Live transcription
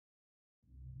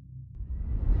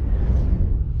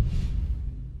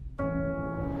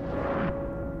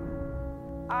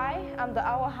I'm the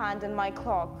hour hand in my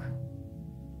clock.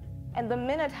 And the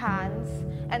minute hands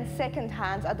and second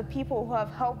hands are the people who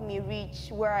have helped me reach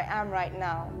where I am right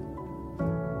now.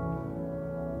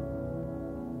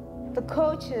 The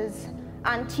coaches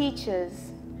and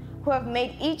teachers who have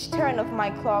made each turn of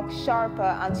my clock sharper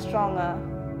and stronger.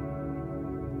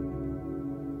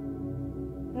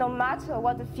 No matter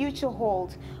what the future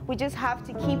holds, we just have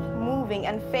to keep moving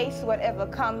and face whatever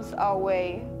comes our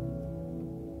way.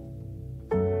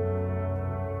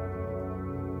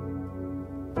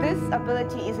 This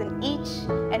ability is in each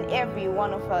and every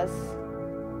one of us.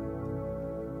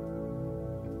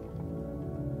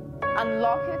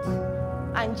 Unlock it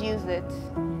and use it,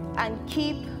 and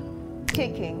keep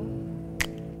kicking.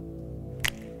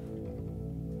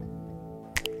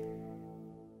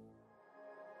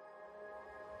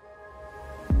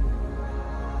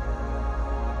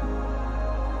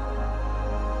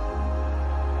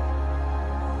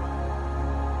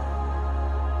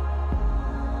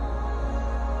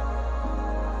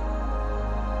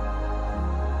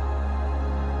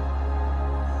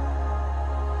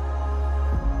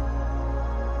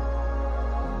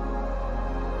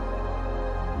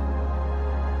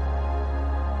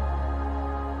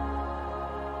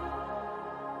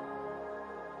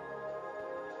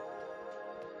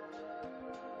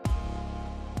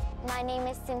 My name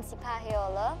is Simsi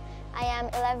Pahiola. I am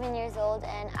 11 years old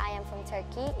and I am from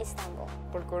Turkey, Istanbul.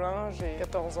 Paul Colin, j'ai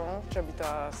 14 ans, j'habite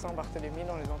à Saint-Barthélemy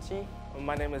dans les Antilles.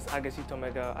 My name is Agassi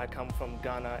Tomega. I come from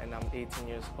Ghana and I'm 18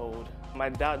 years old. My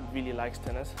dad really likes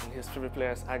tennis and his favorite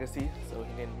player is Agassi, so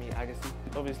he named me Agassi.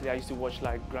 Obviously I used to watch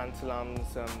like Grand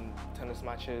Slams, tennis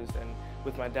matches and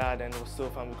with my dad, and it was so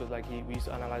fun because like we used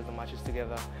to analyze the matches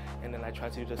together and then I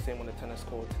tried to do the same on the tennis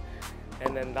court.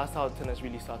 And then that's how tennis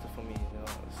really started for me. You know,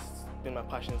 it's been my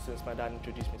passion since my dad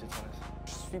introduced me to tennis.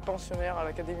 Je suis pensionnaire à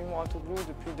l'Académie Mouratoglou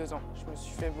depuis 2 ans. Je me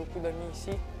suis fait beaucoup d'amis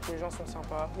ici, les gens sont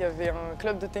sympas. Il y avait un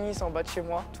club de tennis en bas de chez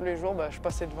moi. Tous les jours, je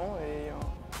passais devant et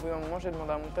au bout d'un moment, j'ai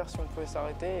demandé à mon père si on pouvait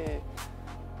s'arrêter.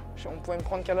 Et on pouvait me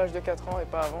prendre qu'à l'âge de 4 ans et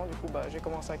pas avant. Du coup, j'ai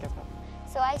commencé à 4 ans.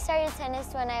 So I started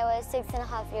tennis when I was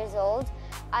 6.5 years old.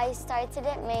 I started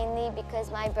it mainly because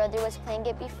my brother was playing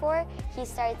it before. He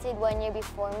started 1 year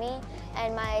before me,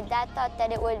 and my dad thought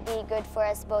that it would be good for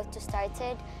us both to start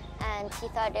it, and he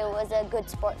thought it was a good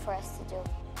sport for us to do.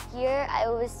 Here, I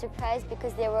was surprised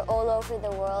because they were all over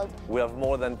the world. We have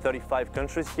more than 35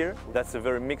 countries here. That's a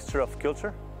very mixture of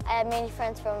culture. I have many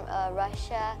friends from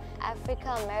Russia,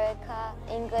 Africa, America,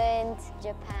 England,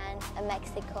 Japan, and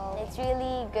Mexico. It's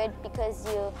really good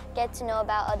because you get to know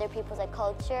about other people's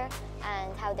culture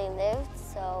and how they lived,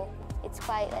 so it's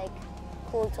quite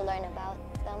cool to learn about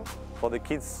them. For the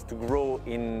kids to grow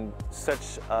in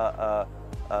such a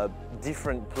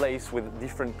different place with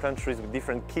different countries, with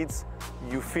different kids,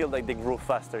 you feel like they grow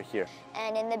faster here.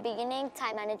 And in the beginning,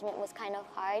 time management was kind of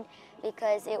hard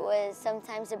because it was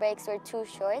sometimes the breaks were too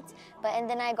short, and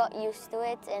then I got used to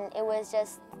it and it was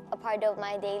just a part of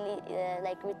my daily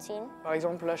routine. Par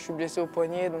exemple, là, je suis blessé au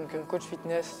poignet, donc un coach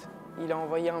fitness, il a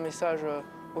envoyé un message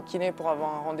au kiné pour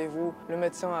avoir un rendez-vous. Le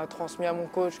médecin a transmis à mon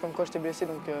coach comme quoi j'étais blessé,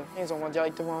 donc ils envoient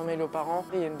directement un mail aux parents.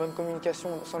 Et il y a une bonne communication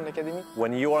au sein de l'académie.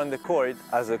 When you are on the court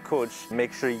as a coach,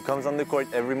 make sure he comes on the court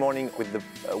every morning with the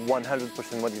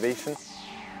 100% motivation.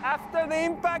 After the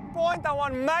impact point, I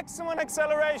want maximum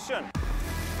acceleration.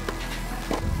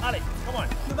 Allez, come on.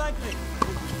 To the back leg.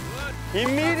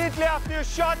 Immediately after your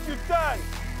shot, you turn.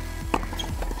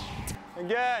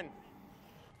 Again.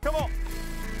 Come on.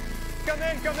 Come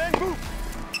in, boom.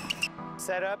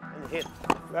 Set up and hit.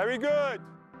 Very good.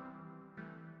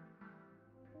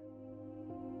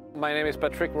 My name is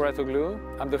Patrick Mouratoglou.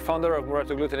 I'm the founder of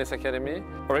Mouratoglou Tennis Academy.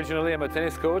 Originally, I'm a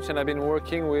tennis coach and I've been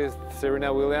working with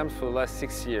Serena Williams for the last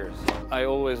 6 years. I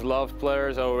always loved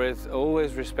players, I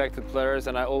always respected players,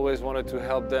 and I always wanted to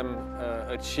help them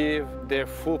achieve their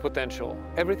full potential.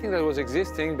 Everything that was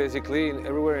existing basically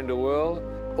everywhere in the world,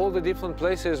 all the different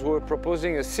places were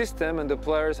proposing a system and the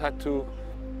players had to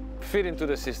fit into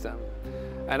the system.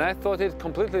 And I thought it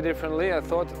completely differently. I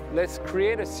thought, let's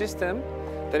create a system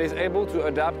that is able to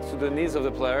adapt to the needs of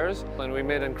the players. And we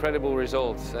made incredible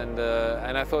results. And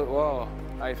I thought, wow,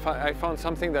 I found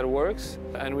something that works.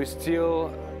 And we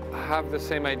still have the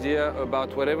same idea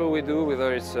about whatever we do,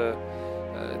 whether it's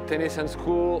tennis and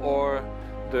school or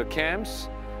the camps.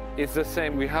 It's the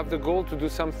same. We have the goal to do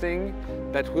something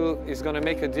that is going to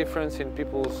make a difference in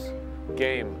people's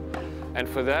game. And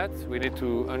for that, we need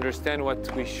to understand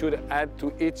what we should add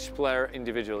to each player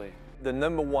individually. The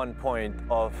number one point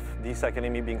of this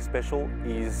academy being special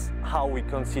is how we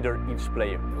consider each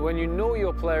player. When you know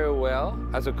your player well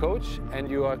as a coach and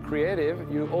you are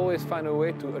creative, you always find a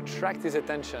way to attract his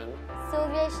attention.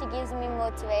 Sylvia, she gives me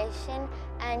motivation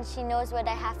and she knows what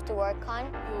I have to work on.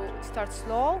 You start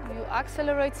slow, you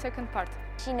accelerate second part.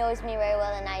 She knows me very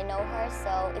well and I know her,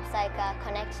 so it's like a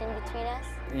connection between us.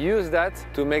 Use that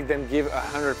to make them give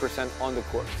 100% on the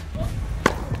court.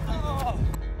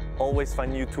 Always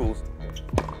find new tools.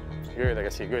 Good,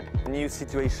 Agassi, good. New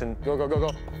situation. Go, go, go,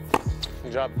 go.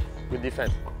 Good job, good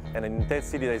defense. And an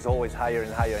intensity that is always higher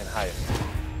and higher and higher.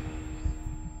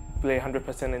 Play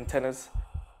 100% in tennis,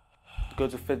 go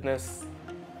to fitness,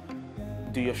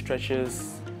 do your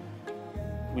stretches.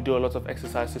 We do a lot of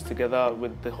exercises together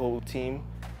with the whole team.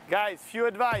 Guys, few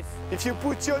advice. If you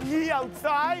put your knee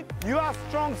outside, you have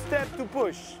strong step to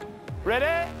push.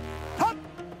 Ready? Hop!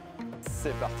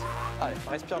 C'est parti. Allez,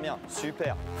 respire bien.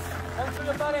 Super.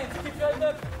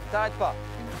 T'arrêtes pas.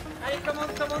 Allez, commande.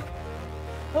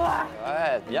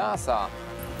 Ouais, bien ça.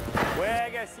 Ouais,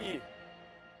 Agassi.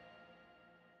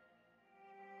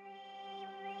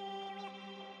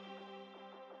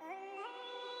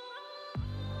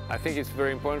 I think it's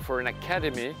very important for an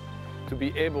academy to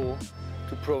be able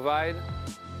to provide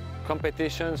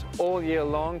competitions all year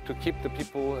long to keep the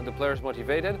people and the players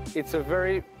motivated. It's a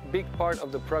very big part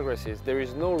of the progress. There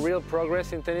is no real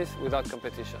progress in tennis without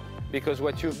competition. Because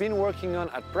what you've been working on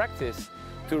at practice,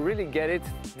 to really get it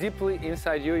deeply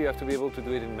inside you, you have to be able to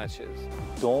do it in matches.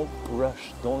 Don't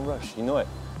rush, don't rush. You know it.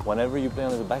 Whenever you play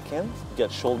on the backhand, you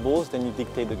get short balls, then you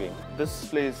dictate the game. This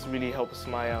place really helps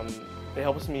it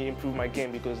helps me improve my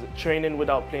game, because training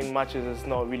without playing matches is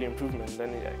not really improvement.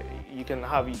 Then you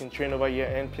can train over here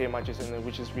and play matches, and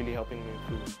which is really helping me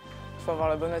improve. Il faut avoir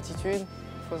la bonne attitude,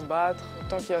 il faut se battre.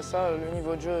 Tant qu'il y a ça, le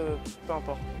niveau de jeu, peu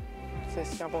importe. Ce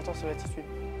qui est important, c'est l'attitude.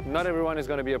 Not everyone is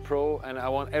going to be a pro, and I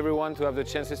want everyone to have the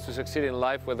chances to succeed in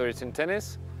life, whether it's in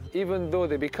tennis. Even though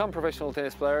they become professional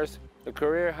tennis players, the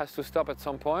career has to stop at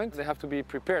some point. They have to be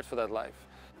prepared for that life.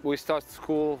 We start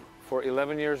school for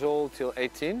 11 years old till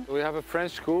 18. We have a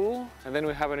French school, and then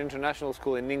we have an international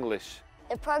school in English.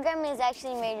 The program is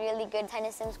actually made really good.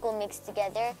 Tennis and school mixed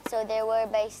together. So there were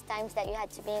base times that you had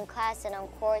to be in class and on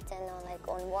court and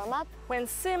on warm-up. When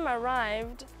Sim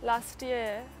arrived last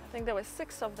year, I think there were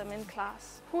 6 of them in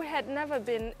class who had never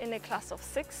been in a class of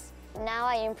 6. Now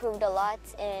I improved a lot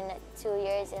in 2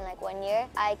 years, in 1 year.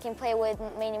 I can play with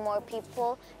many more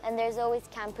people, and there's always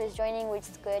campers joining, which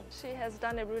is good. She has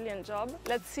done a brilliant job.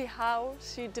 Let's see how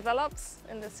she develops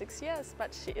in the 6 years,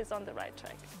 but she is on the right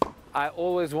track. I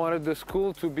always wanted the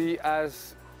school to be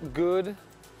as good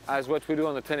as what we do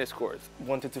on the tennis court.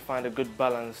 Wanted to find a good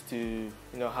balance to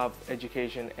have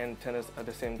education and tennis at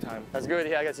the same time. That's good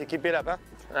here, Agassi. Keep it up, huh?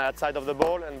 Outside of the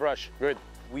ball and brush. Good.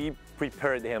 We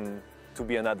prepared him to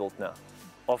be an adult now.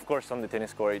 Of course on the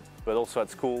tennis court, but also at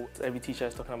school. Every teacher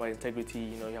is talking about integrity,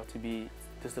 you have to be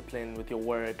disciplined with your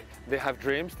work. They have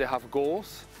dreams, they have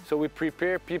goals. So we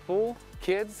prepare people,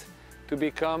 kids, to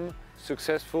become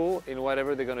successful in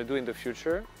whatever they're going to do in the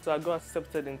future. So I got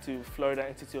accepted into Florida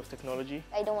Institute of Technology.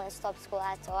 I don't want to stop school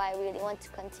at all. I really want to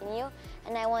continue,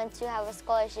 and I want to have a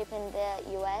scholarship in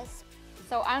the US.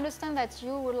 So I understand that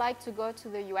you would like to go to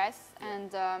the US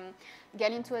and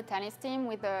get into a tennis team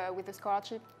with a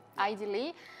scholarship,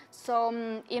 ideally. So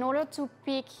in order to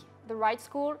pick the right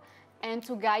school and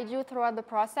to guide you throughout the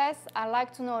process, I'd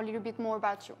like to know a little bit more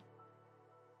about you.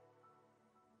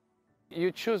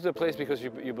 You choose the place because you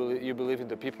believe in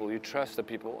the people, you trust the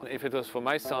people. If it was for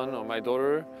my son or my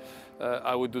daughter,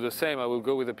 I would do the same. I would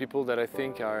go with the people that I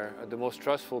think are the most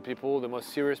trustful people, the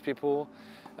most serious people,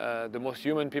 the most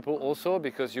human people also,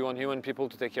 because you want human people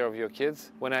to take care of your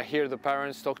kids. When I hear the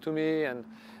parents talk to me and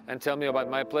tell me about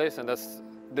my place, and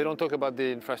they don't talk about the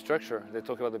infrastructure, they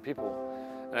talk about the people.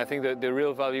 And I think that the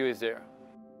real value is there.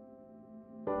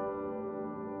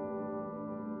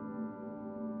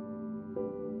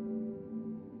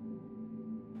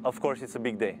 Of course, it's a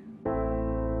big day.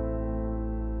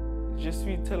 Je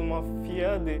suis tellement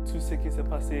fier de tout ce qui s'est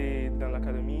passé dans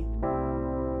l'académie.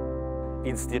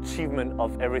 It's the achievement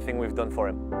of everything we've done for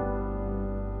him.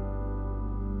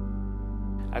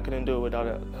 I couldn't do it without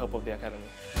the help of the academy.